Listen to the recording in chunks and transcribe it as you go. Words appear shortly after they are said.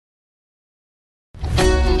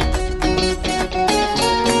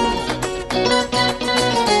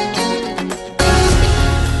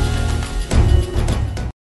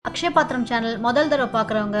அக்ஷய பாத்திரம் சேனல் முதல் தடவை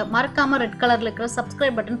பார்க்குறவங்க மறக்காம ரெட் கலர்ல இருக்கிற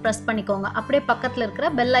சப்ஸ்கிரைப் பட்டன் பிரஸ் பண்ணிக்கோங்க. அப்படியே பக்கத்துல இருக்கிற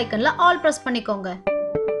பெல் ஐக்கன்ல ஆல் பிரஸ் பண்ணிக்கோங்க.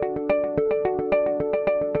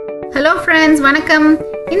 ஹலோ ஃப்ரெண்ட்ஸ், வணக்கம்.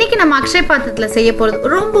 இன்னைக்கு நம்ம அக்ஷய பாத்திரத்துல செய்ய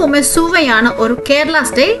போறது ரொம்பவுமே சுவையான ஒரு கேரளா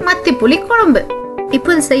ஸ்டைல் மத்தி புளி குழம்பு. இப்போ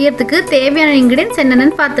இது செய்யறதுக்கு தேவையான இன்கிரியன்ஸ்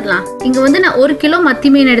என்னென்னு பார்த்துடலாம். இங்கே நான் 1 கிலோ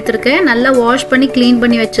மத்தி மீன் எடுத்திருக்கேன். நல்லா வாஷ் பண்ணி க்ளீன்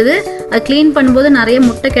பண்ணி வச்சது. அது க்ளீன் பண்ணும்போது நிறைய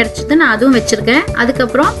முட்டை கிடைச்சிது, நான் அதுவும் வச்சுருக்கேன்.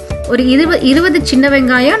 அதுக்கப்புறம் ஒரு 20 சின்ன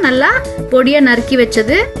வெங்காயம் நல்லா பொடியாக நறுக்கி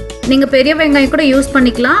வச்சது. நீங்கள் பெரிய வெங்காயம் கூட யூஸ்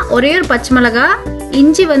பண்ணிக்கலாம். ஒரே ஒரு பச்சை மிளகாய்,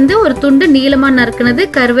 இஞ்சி ஒரு துண்டு நீளமாக நறுக்குனது,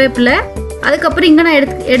 கருவேப்பிலை. அதுக்கப்புறம் இங்கே நான்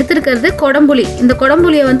எடுத்துருக்கிறது கொடம்புளி. இந்த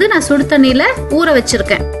கொடம்புளியை நான் சுடு தண்ணியில் ஊற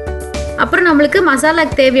வச்சுருக்கேன். அப்புறம் நம்மளுக்கு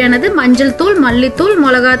மசாலாக்கு தேவையானது மஞ்சள் தூள், மல்லித்தூள்,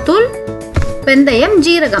 மிளகாத்தூள், வெந்தயம்,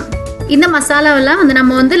 ஜீரகம். இந்த மசாலாவெல்லாம்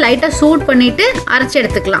நம்ம லைட்டாக சூட் பண்ணிட்டு அரைச்சி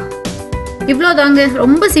எடுத்துக்கலாம். இவ்வளோதாங்க.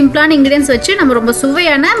 ரொம்ப சிம்பிளான இன்கிரியன்ஸ் வச்சு நம்ம ரொம்ப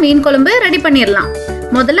சுவையான மீன் குழம்பு ரெடி பண்ணிடலாம்.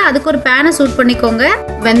 முதல்ல அதுக்கு ஒரு பேனை சூட் பண்ணிக்கோங்க.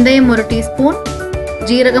 வெந்தயம் 1 டீஸ்பூன்,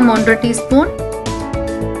 ஜீரகம் 1 டீஸ்பூன்,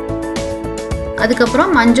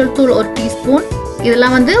 அதுக்கப்புறம் மஞ்சள் தூள் 1 டீஸ்பூன்.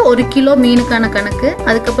 இதெல்லாம் 1 கிலோ மீனுக்கான கணக்கு.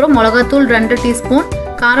 அதுக்கப்புறம் மிளகாத்தூள் 2 டீஸ்பூன்.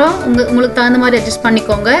 காரம் உங்களுக்கு தகுந்த மாதிரி அட்ஜஸ்ட்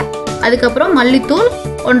பண்ணிக்கோங்க. அதுக்கப்புறம் மல்லித்தூள்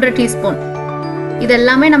 1 டீஸ்பூன்.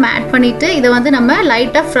 இதெல்லாமே நம்ம ஆட் பண்ணிவிட்டு இதை நம்ம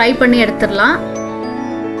லைட்டாக ஃப்ரை பண்ணி எடுத்துடலாம்.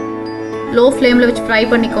 லோ ஃப்ளேமில் வச்சு ஃப்ரை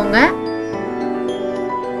பண்ணிக்கோங்க.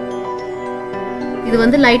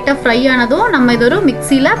 இது லைட்டாக ஃப்ரை ஆனதும் நம்ம இது ஒரு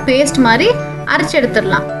மிக்சியில் பேஸ்ட் மாதிரி அரைச்சி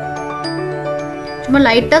எடுத்துடலாம். சும்மா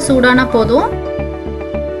லைட்டாக சூடானா போதும்.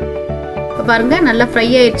 இப்போ பாருங்கள், நல்லா ஃப்ரை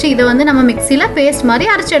ஆயிடுச்சு. இதை நம்ம மிக்சியில் பேஸ்ட் மாதிரி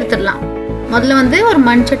அரைச்சி எடுத்துடலாம். முதல்ல ஒரு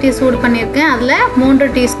மண் சட்டியை சூடு பண்ணியிருக்கேன். அதில் 3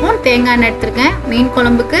 டீஸ்பூன் தேங்காய் எண்ணெய் எடுத்திருக்கேன். மீன்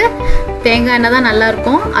குழம்புக்கு தேங்காய் எண்ணெய் தான்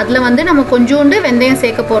நல்லாயிருக்கும். அதில் நம்ம கொஞ்சோண்டு வெந்தயம்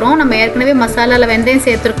சேர்க்க போகிறோம். நம்ம ஏற்கனவே மசாலாவில் வெந்தயம்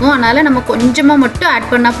சேர்த்துருக்கோம். அதனால் நம்ம கொஞ்சமாக மட்டும் ஆட்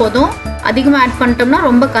பண்ணால் போதும். அதிகமாக ஆட் பண்ணிட்டோம்னா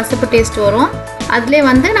ரொம்ப கசப்பு டேஸ்ட் வரும். அதிலே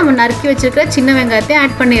நம்ம நறுக்கி வச்சுருக்கிற சின்ன வெங்காயத்தை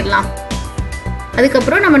ஆட் பண்ணிடலாம்.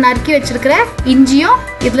 அதுக்கப்புறம் நம்ம நறுக்கி வச்சுருக்கிற இஞ்சியும்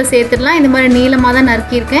இதில் சேர்த்துடலாம். இந்த மாதிரி நீளமாக தான்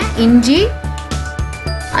நறுக்கியிருக்கேன் இஞ்சி.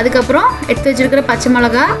 அதுக்கப்புறம் எடுத்து வச்சுருக்கிற பச்சை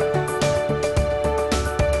மிளகாய்,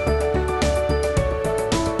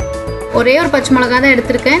 ஒரே ஒரு பச்சை மிளகா தான்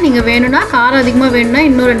எடுத்திருக்கேன். நீங்கள் வேணும்னா காரம் அதிகமாக வேணும்னா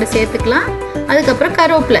இன்னும் 2 சேர்த்துக்கலாம். அதுக்கப்புறம்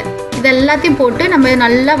கருவேப்பிலை. இது எல்லாத்தையும் போட்டு நம்ம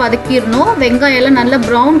நல்லா வதக்கிடணும். வெங்காயம் எல்லாம் நல்லா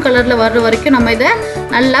ப்ரௌன் கலரில் வர்ற வரைக்கும் நம்ம இதை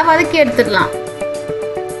நல்லா வதக்கி எடுத்துடலாம்.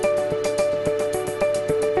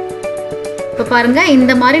 இப்போ பாருங்கள்,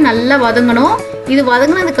 இந்த மாதிரி நல்லா வதங்கணும். இது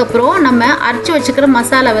வதங்கினதுக்கப்புறம் நம்ம அரைச்சி வச்சுக்கிற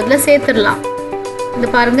மசாலாவை இதில் சேர்த்துடலாம். இது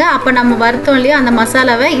பாருங்கள், அப்போ நம்ம வறுத்தோம் இல்லையா, அந்த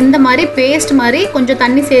மசாலாவை இந்த மாதிரி பேஸ்ட் மாதிரி கொஞ்சம்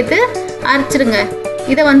தண்ணி சேர்த்து அரைச்சிடுங்க.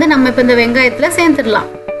 இதை நம்ம இப்போ இந்த வெங்காயத்தில் சேர்த்துடலாம்.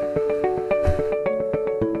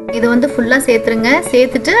 இது ஃபுல்லாக சேர்த்துருங்க.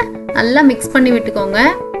 சேர்த்துட்டு நல்லா மிக்ஸ் பண்ணி விட்டுக்கோங்க.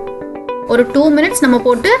 ஒரு 2 மினிட்ஸ் நம்ம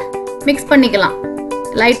போட்டு மிக்ஸ் பண்ணிக்கலாம்.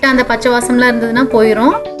 லைட்டாக அந்த பச்சை வாசம்லாம் இருந்ததுன்னா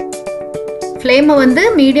போயிடும். ஃப்ளேமை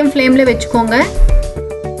மீடியம் ஃப்ளேமில் வச்சுக்கோங்க.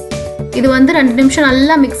 இது 2 நிமிஷம்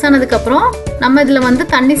நல்லா மிக்ஸ் ஆனதுக்கப்புறம் நம்ம இதில்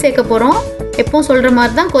தண்ணி சேர்க்க போகிறோம். எப்பவும் சொல்கிற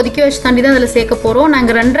மாதிரி தான் கொதிக்க வச்ச தண்ணி தான் அதில் சேர்க்க போகிறோம்.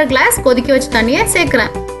 நாங்கள் 2.5 கிளாஸ் கொதிக்க வச்ச தண்ணியை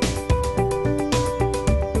சேர்க்குறேன்.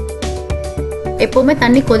 எப்போவுமே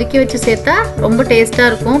தண்ணி கொதிக்க வச்சு சேர்த்தா ரொம்ப டேஸ்ட்டாக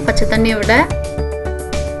இருக்கும் பச்சை தண்ணியை விட.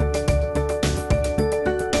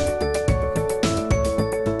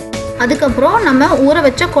 அதுக்கப்புறம் நம்ம ஊற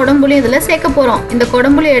வச்ச கொடம்புளி இதில் சேர்க்க போகிறோம். இந்த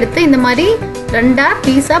கொடம்புளி எடுத்து இந்த மாதிரி 2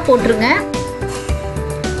 பீஸாக போட்டுருங்க.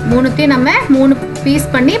 3த்தையும் நம்ம 3 பீஸ்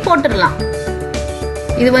பண்ணி போட்டுடலாம்.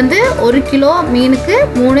 இது 1 கிலோ மீனுக்கு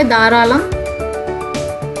 3 தாராளம்.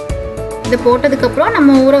 இதை போட்டதுக்கப்புறம்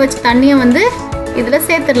நம்ம ஊற வச்ச தண்ணியை இதில்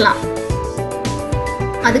சேர்த்துடலாம்.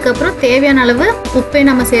 அதுக்கப்புறம் தேவையான அளவு உப்பை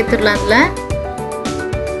நம்ம சேர்த்துடலாம். அதில்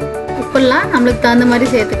உப்பெல்லாம் நம்மளுக்கு தகுந்த மாதிரி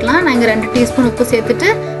சேர்த்துக்கலாம். நான் இங்கே 2 டீஸ்பூன் உப்பு சேர்த்துட்டு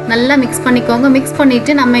நல்லா மிக்ஸ் பண்ணிக்கோங்க. மிக்ஸ்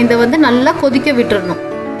பண்ணிவிட்டு நம்ம இதை நல்லா கொதிக்க விட்டுறணும்.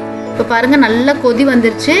 இப்போ பாருங்கள், நல்லா கொதி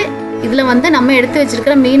வந்துருச்சு. இதில் நம்ம எடுத்து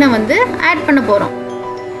வச்சுருக்கிற மீனை ஆட் பண்ண போகிறோம்.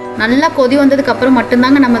 நல்லா கொதி வந்ததுக்கப்புறம்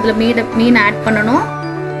மட்டும்தாங்க நம்ம இதில் மீனை ஆட் பண்ணணும்.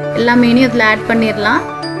 எல்லா மீனையும் இதில் ஆட் பண்ணிடலாம்.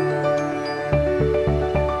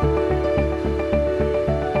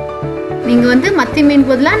 நீங்கள் மத்தி மீன்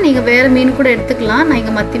பதிலாக நீங்கள் வேறு மீன் கூட எடுத்துக்கலாம். நான்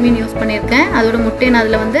இங்கே மத்தி மீன் யூஸ் பண்ணியிருக்கேன். அதோட முட்டையை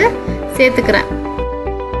நான் அதில் சேர்த்துக்கிறேன்.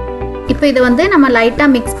 இப்போ இதை நம்ம லைட்டாக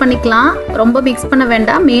மிக்ஸ் பண்ணிக்கலாம். ரொம்ப மிக்ஸ் பண்ண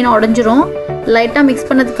வேண்டாம், மீன் உடஞ்சிரும். லைட்டாக மிக்ஸ்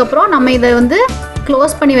பண்ணதுக்கப்புறம் நம்ம இதை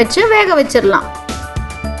க்ளோஸ் பண்ணி வச்சு வேக வச்சிடலாம்.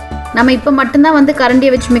 நம்ம இப்போ மட்டும்தான்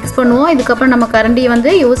கரண்டியை வச்சு மிக்ஸ் பண்ணுவோம். இதுக்கப்புறம் நம்ம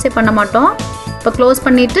கரண்டியை யூஸே பண்ண மாட்டோம். இப்போ க்ளோஸ்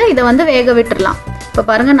பண்ணிவிட்டு இதை வேக விட்டுடலாம். இப்போ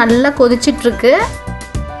பாருங்கள், நல்லா கொதிச்சிட்ருக்கு.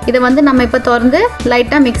 இதை நம்ம இப்போ திறந்து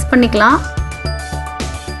லைட்டாக மிக்ஸ் பண்ணிக்கலாம்.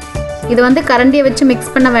 இது கரண்டியை வச்சு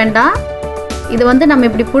மிக்ஸ் பண்ண வேண்டாம். இது நம்ம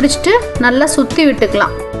இப்படி பிடிச்சிட்டு நல்லா சுற்றி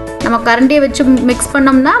விட்டுக்கலாம். நம்ம கரண்டியை வச்சு மிக்ஸ்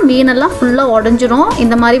பண்ணோம்னா மீனெல்லாம் ஃபுல்லாக உடஞ்சிரும்.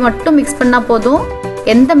 இந்த மாதிரி மட்டும் மிக்ஸ் பண்ணால் போதும்.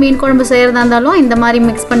 எந்த மீன் குழம்பு செய்கிறதா இருந்தாலும் இந்த மாதிரி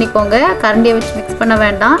மிக்ஸ் பண்ணிக்கோங்க. கரண்டியை வச்சு மிக்ஸ் பண்ண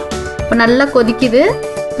வேண்டாம். இப்போ நல்லா கொதிக்குது.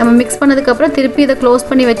 நம்ம மிக்ஸ் பண்ணதுக்கப்புறம் திருப்பி இதை க்ளோஸ்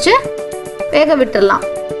பண்ணி வச்சு வேக விட்டுடலாம்.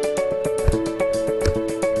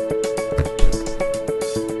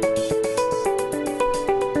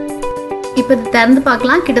 இப்போ இது திறந்து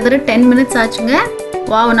பார்க்கலாம். கிட்டத்தட்ட 10 மினிட்ஸ் ஆச்சுங்க.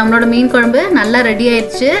 வாவ், நம்மளோட மீன் குழம்பு நல்லா ரெடி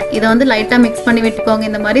ஆயிடுச்சு. இதை வந்து லைட்டாக மிக்ஸ் பண்ணி விட்டுக்கோங்க.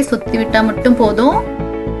 இந்த மாதிரி சுற்றி விட்டால் மட்டும் போதும்.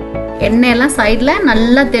 எண்ணெயெல்லாம் சைடில்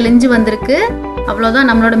நல்லா தெளிஞ்சு வந்திருக்கு. அவ்வளோதான்,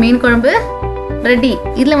 நம்மளோட மீன் குழம்பு ரெடி.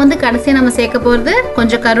 இதில் வந்து கடைசியாக நம்ம சேர்க்க போகிறது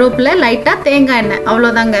கொஞ்சம் கருவேப்பிலை, லைட்டாக தேங்காய் எண்ணெய்,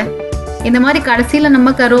 அவ்வளோதாங்க. இந்த மாதிரி கடைசியில்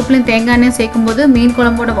நம்ம கருவேப்பிலையும் தேங்காய் எண்ணெயும் சேர்க்கும்போது மீன்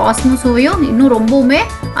குழம்போட வாசமும் சுவையும் இன்னும் ரொம்பவுமே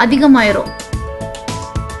அதிகமாயிரும்.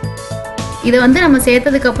 இதை வந்து நம்ம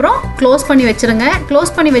சேர்த்ததுக்கப்புறம் க்ளோஸ் பண்ணி வச்சுருங்க.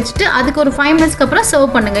 க்ளோஸ் பண்ணி வச்சுட்டு அதுக்கு ஒரு 5 மினிட்ஸ்க்கு அப்புறம்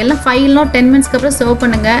சர்வ் பண்ணுங்கள். இல்லை 5 இல்லைனா 10 மினிட்ஸ்க்கு அப்புறம் சர்வ்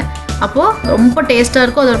பண்ணுங்கள். அப்போது ரொம்ப டேஸ்ட்டாக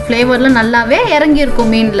இருக்கும். அதோட ஃப்ளேவர்லாம் நல்லாவே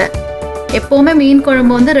இறங்கியிருக்கும் மீனில். எப்போவுமே மீன்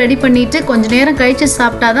குழம்பு வந்து ரெடி பண்ணிவிட்டு கொஞ்சம் நேரம் கழித்து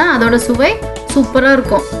சாப்பிட்டா தான் அதோட சுவை சூப்பராக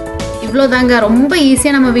இருக்கும். இவ்வளோதாங்க, ரொம்ப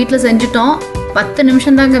ஈஸியாக நம்ம வீட்டில் செஞ்சுட்டோம். 10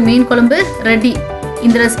 நிமிஷம் தாங்க மீன் குழம்பு ரெடி.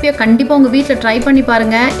 இந்த ரெசிபியை கண்டிப்பாக உங்கள் வீட்டில் ட்ரை பண்ணி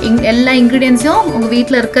பாருங்கள். எல்லா இன்க்ரீடியன்ஸும் உங்கள்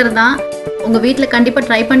வீட்டில் இருக்கிறது தான். உங்கள் வீட்டில் கண்டிப்பாக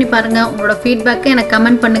ட்ரை பண்ணி பாருங்கள். உங்களோட ஃபீட்பேக்கை எனக்கு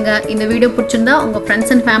கமெண்ட் பண்ணுங்கள். இந்த வீடியோ பிடிச்சிருந்தா உங்கள்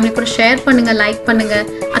ஃப்ரெண்ட்ஸ் அண்ட் ஃபேமிலி கூட ஷேர் பண்ணுங்கள், லைக் பண்ணுங்கள்.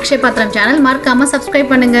 அக்ஷய் பாத்திரம் சேனல் மறக்காமல்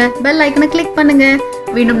சப்ஸ்கிரைப் பண்ணுங்கள். பெல் ஐக்கனை கிளிக் பண்ணுங்கள்.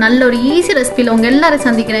 மீண்டும் நல்ல ஒரு ஈஸி ரெசிபியில் உங்கள் எல்லாரும்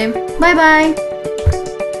சந்திக்கிறேன். பாய் பாய்.